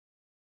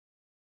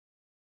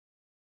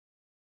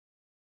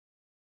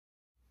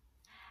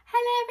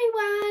Hello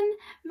everyone,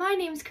 my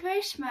name's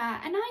Karishma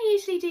and I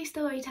usually do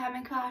storytime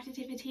and craft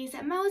activities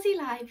at Molesey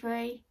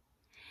Library.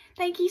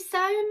 Thank you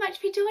so much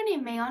for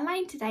joining me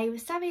online today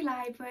with Surrey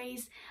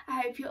Libraries.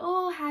 I hope you're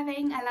all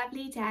having a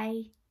lovely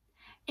day.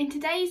 In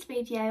today's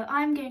video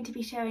I'm going to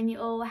be showing you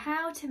all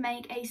how to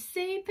make a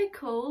super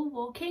cool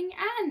walking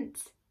ant.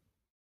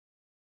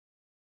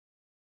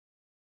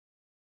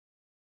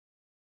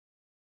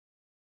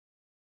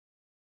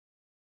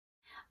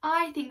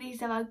 I think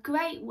these are a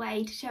great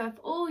way to show off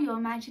all your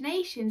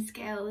imagination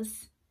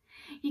skills.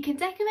 You can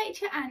decorate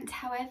your ant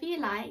however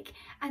you like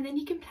and then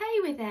you can play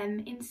with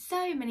them in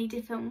so many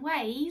different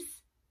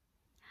ways.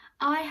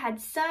 I had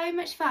so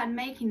much fun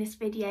making this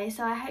video,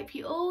 so I hope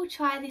you all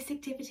try this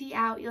activity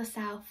out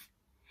yourself.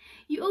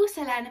 You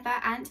also learn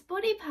about ant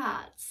body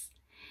parts.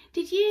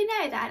 Did you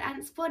know that an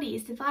ant's body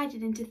is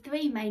divided into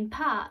three main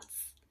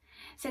parts?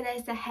 So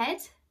there's the head,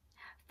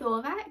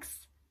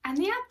 thorax and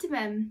the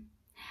abdomen.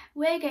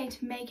 We're going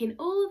to be making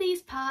all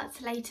these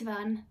parts later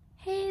on.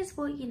 Here's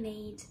what you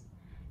need.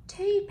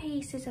 2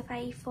 pieces of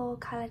A4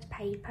 coloured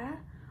paper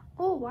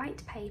or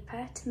white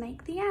paper to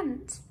make the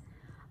ant.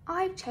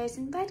 I've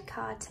chosen red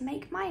card to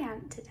make my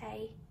ant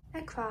today.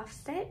 A craft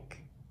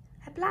stick,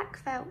 a black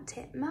felt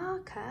tip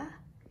marker,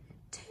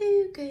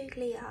 2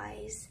 googly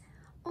eyes,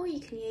 or you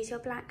can use your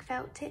black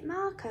felt tip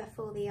marker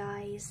for the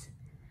eyes,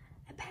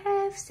 a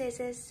pair of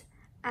scissors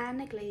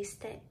and a glue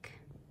stick.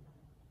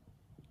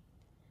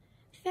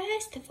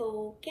 First of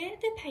all, get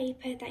the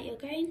paper that you're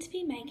going to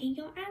be making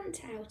your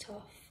ant out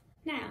of.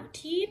 Now,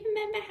 do you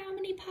remember how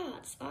many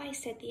parts I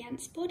said the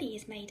ant's body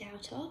is made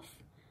out of?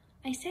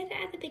 I said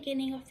it at the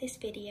beginning of this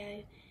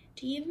video.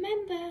 Do you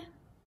remember?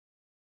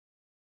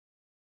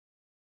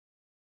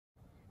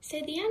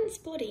 So the ant's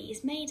body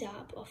is made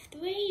up of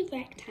 3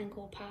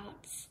 rectangle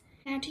parts.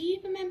 Now, do you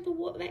remember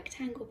what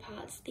rectangle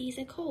parts these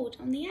are called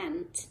on the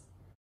ant?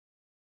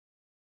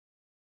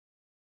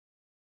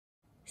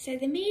 So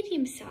the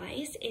medium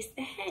size is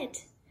the head,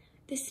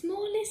 the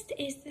smallest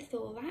is the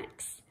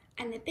thorax,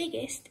 and the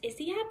biggest is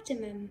the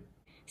abdomen.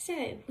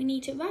 So we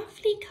need to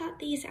roughly cut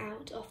these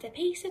out of the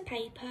piece of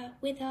paper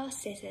with our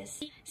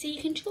scissors. So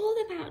you can draw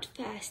them out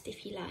first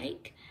if you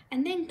like,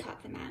 and then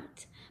cut them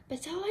out.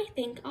 But I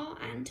think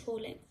our ant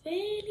will look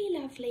really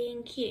lovely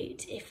and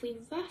cute if we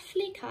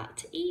roughly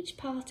cut each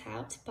part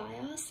out by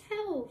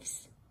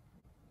ourselves.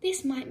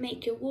 This might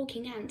make your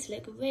walking ant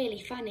look really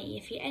funny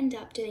if you end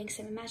up doing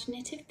some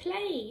imaginative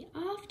play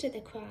after the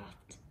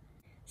craft.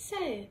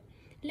 So,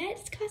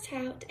 let's cut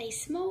out a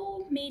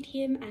small,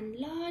 medium and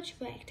large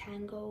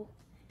rectangle.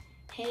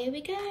 Here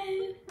we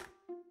go!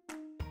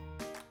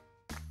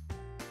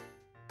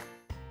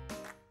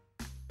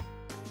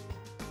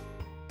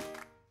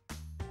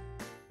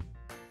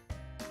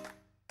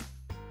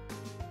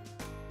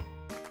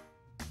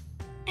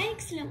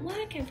 Excellent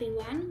work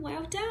everyone,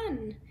 well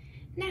done!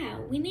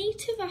 Now we need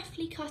to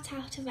roughly cut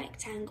out a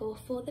rectangle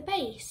for the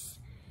base.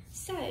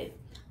 So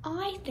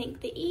I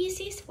think the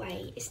easiest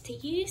way is to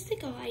use the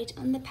guide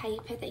on the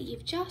paper that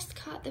you've just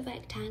cut the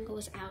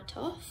rectangles out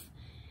of.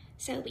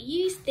 So we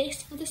used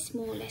this for the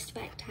smallest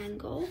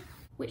rectangle,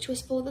 which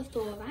was for the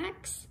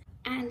thorax,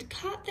 and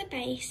cut the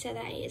base so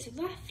that it is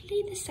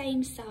roughly the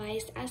same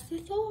size as the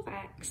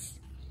thorax.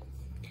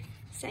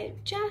 So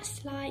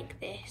just like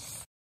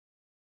this.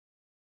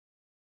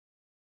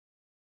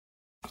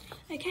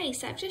 Okay,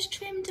 so I've just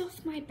trimmed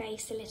off my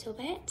base a little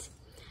bit.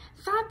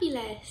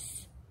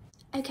 Fabulous!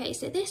 Okay,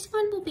 so this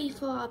one will be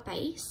for our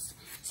base.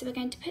 So we're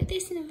going to put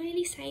this in a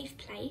really safe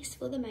place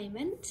for the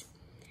moment.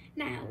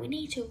 Now we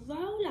need to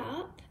roll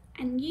up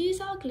and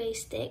use our glue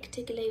stick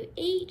to glue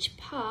each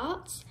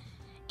part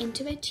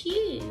into a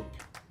tube.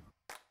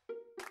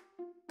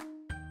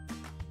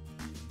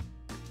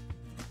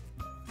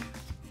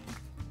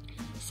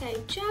 So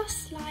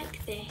just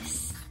like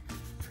this,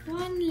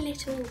 one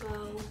little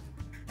roll.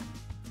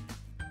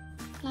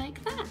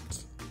 Like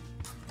that.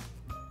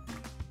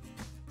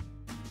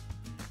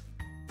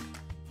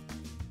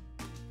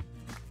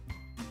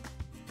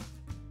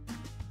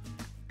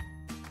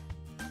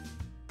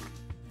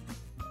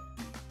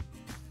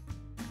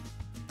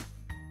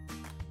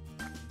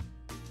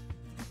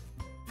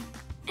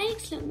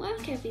 Excellent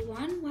work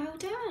everyone, well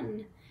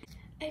done.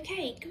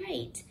 Okay,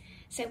 great.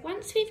 So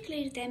once we've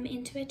glued them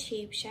into a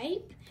tube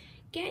shape,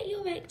 get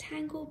your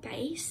rectangle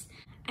base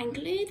and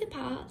glue the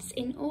parts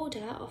in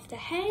order of the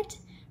head,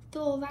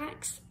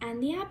 thorax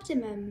and the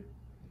abdomen.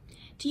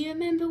 Do you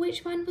remember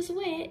which one was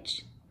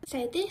which?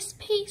 So this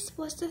piece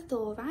was the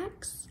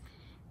thorax,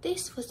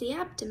 this was the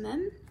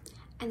abdomen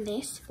and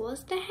this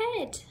was the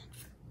head.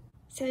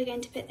 So we're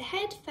going to put the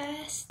head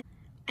first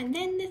and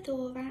then the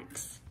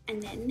thorax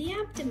and then the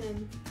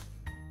abdomen.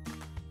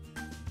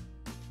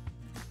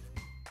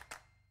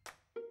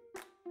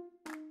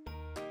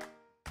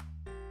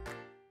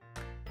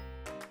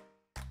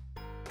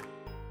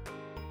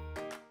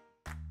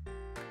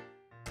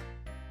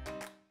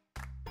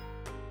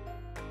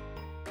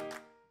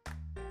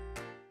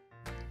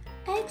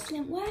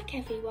 Excellent work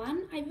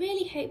everyone. I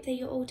really hope that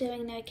you're all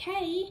doing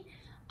okay.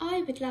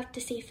 I would love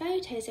to see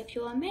photos of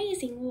your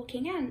amazing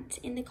walking ant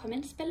in the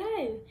comments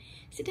below,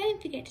 so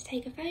don't forget to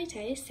take a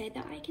photo so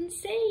that I can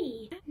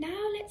see.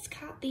 Now let's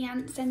cut the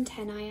ant's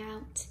antennae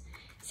out.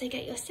 So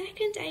get your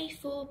second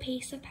A4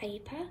 piece of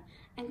paper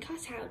and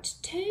cut out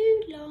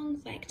 2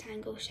 long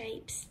rectangle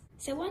shapes.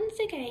 So once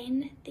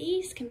again,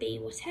 these can be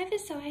whatever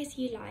size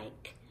you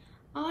like.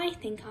 I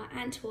think our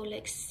ant will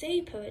look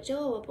super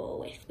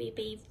adorable if we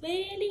be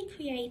really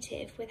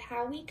creative with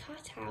how we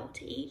cut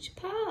out each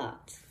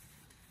part.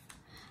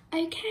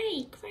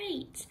 Okay,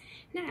 great.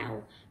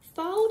 Now,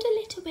 fold a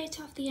little bit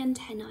of the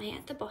antennae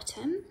at the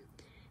bottom,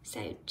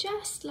 so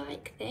just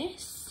like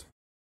this.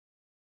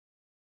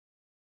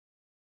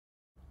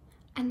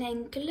 And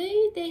then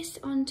glue this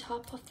on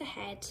top of the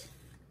head.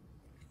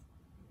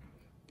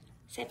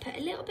 So put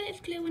a little bit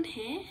of glue on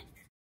here.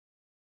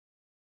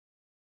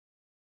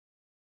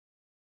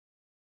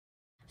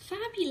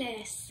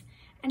 Fabulous!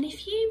 And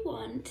if you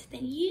want,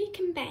 then you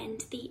can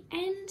bend the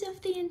end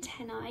of the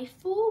antennae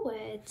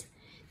forward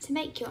to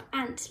make your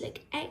ant look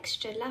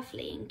extra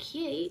lovely and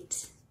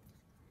cute.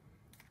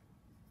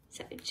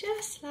 So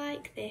just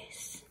like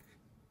this.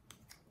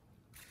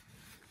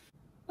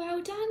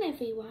 Well done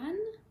everyone.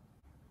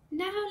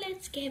 Now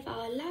let's give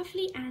our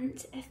lovely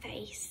ant a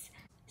face.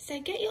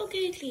 So get your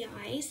googly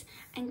eyes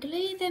and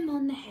glue them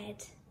on the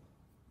head.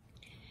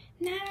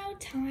 Now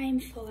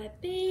time for a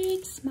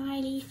big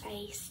smiley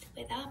face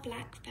with our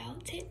black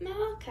felt tip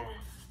marker.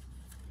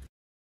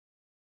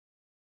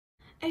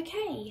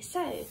 Okay,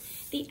 so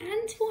the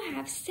ant will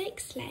have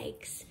 6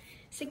 legs.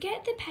 So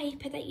get the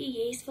paper that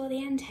you use for the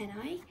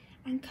antennae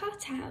and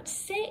cut out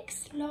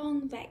 6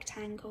 long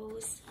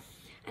rectangles.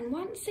 And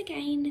once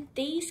again,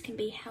 these can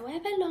be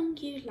however long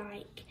you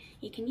like.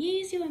 You can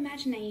use your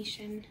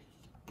imagination.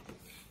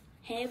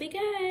 Here we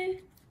go.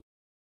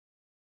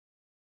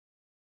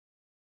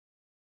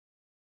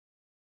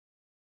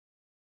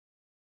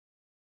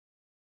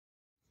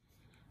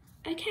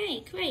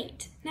 Okay,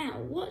 great. Now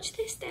watch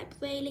this step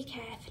really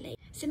carefully.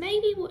 So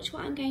maybe watch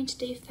what I'm going to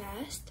do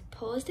first,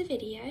 pause the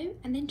video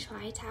and then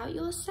try it out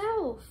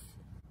yourself.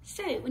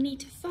 So we need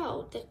to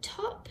fold the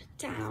top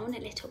down a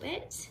little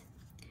bit.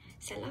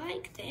 So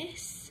like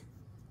this.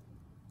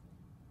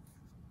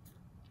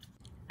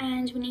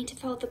 And we need to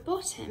fold the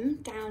bottom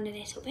down a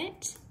little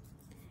bit.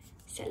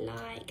 So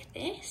like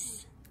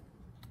this.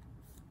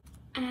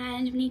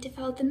 And we need to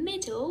fold the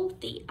middle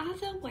the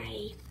other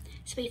way.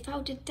 So we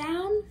folded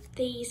down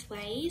these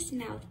ways,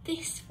 now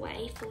this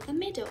way for the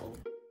middle.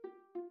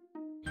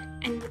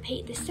 And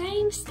repeat the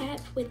same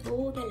step with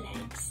all the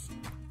legs.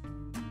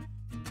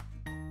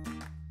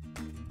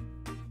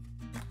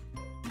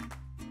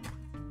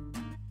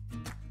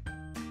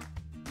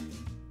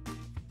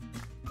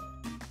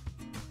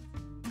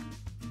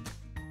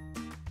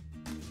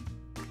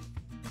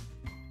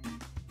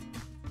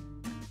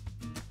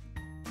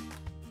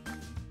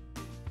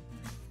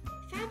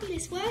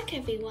 Fabulous work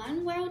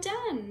everyone, well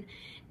done!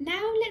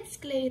 Now let's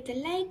glue the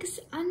legs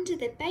under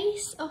the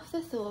base of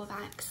the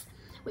thorax,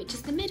 which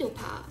is the middle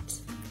part.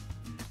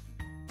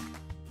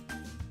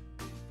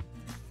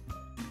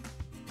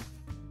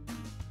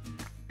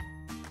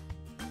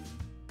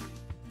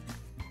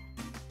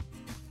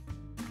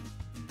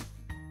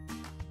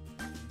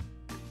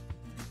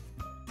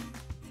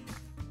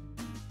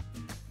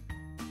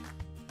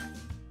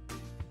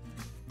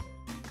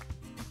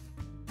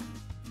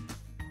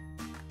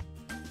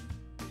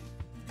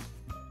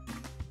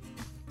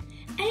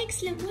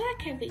 Excellent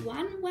work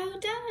everyone, well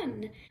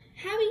done!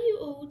 How are you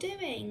all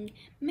doing?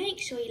 Make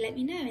sure you let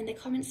me know in the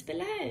comments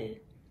below.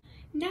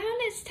 Now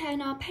let's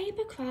turn our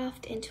paper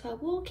craft into a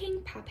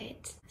walking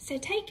puppet. So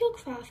take your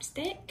craft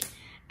stick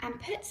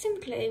and put some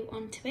glue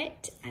onto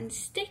it and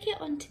stick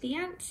it onto the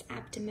ant's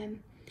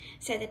abdomen,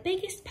 so the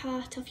biggest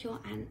part of your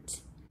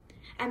ant.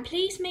 And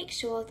please make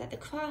sure that the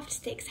craft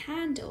stick's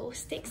handle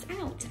sticks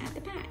out at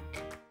the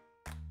back.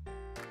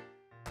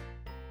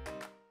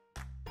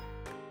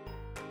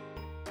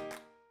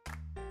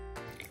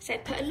 So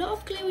put a lot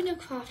of glue on your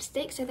craft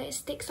stick so that it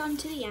sticks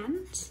onto the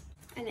ant,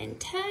 and then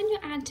turn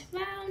your ant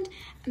around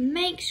and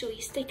make sure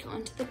you stick it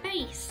onto the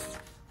base.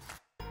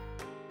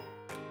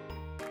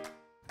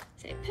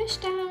 So push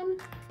down.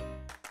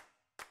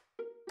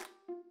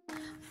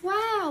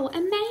 Wow,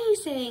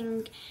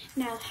 amazing!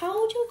 Now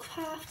hold your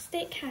craft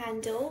stick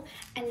handle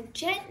and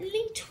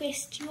gently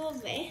twist your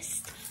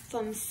wrist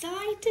from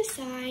side to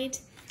side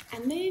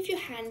and move your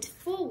hand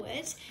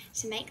forward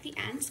to make the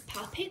ant's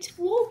puppet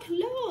walk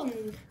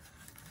along.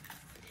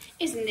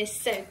 Isn't this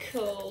so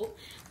cool?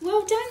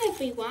 Well done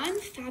everyone,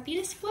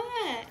 fabulous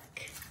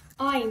work!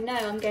 I know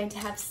I'm going to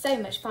have so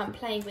much fun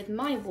playing with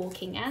my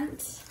walking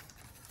ant.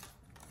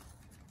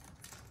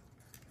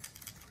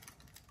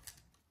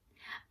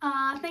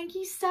 Thank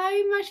you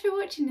so much for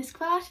watching this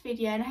craft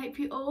video, and I hope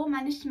you all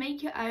managed to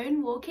make your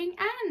own walking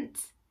ant.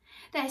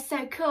 They're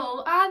so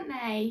cool, aren't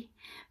they?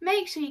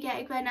 Make sure you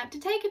get a grown up to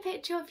take a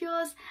picture of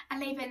yours and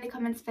leave it in the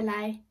comments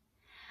below.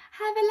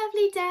 Have a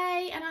lovely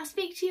day and I'll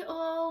speak to you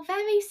all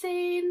very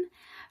soon.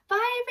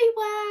 Bye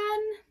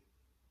everyone!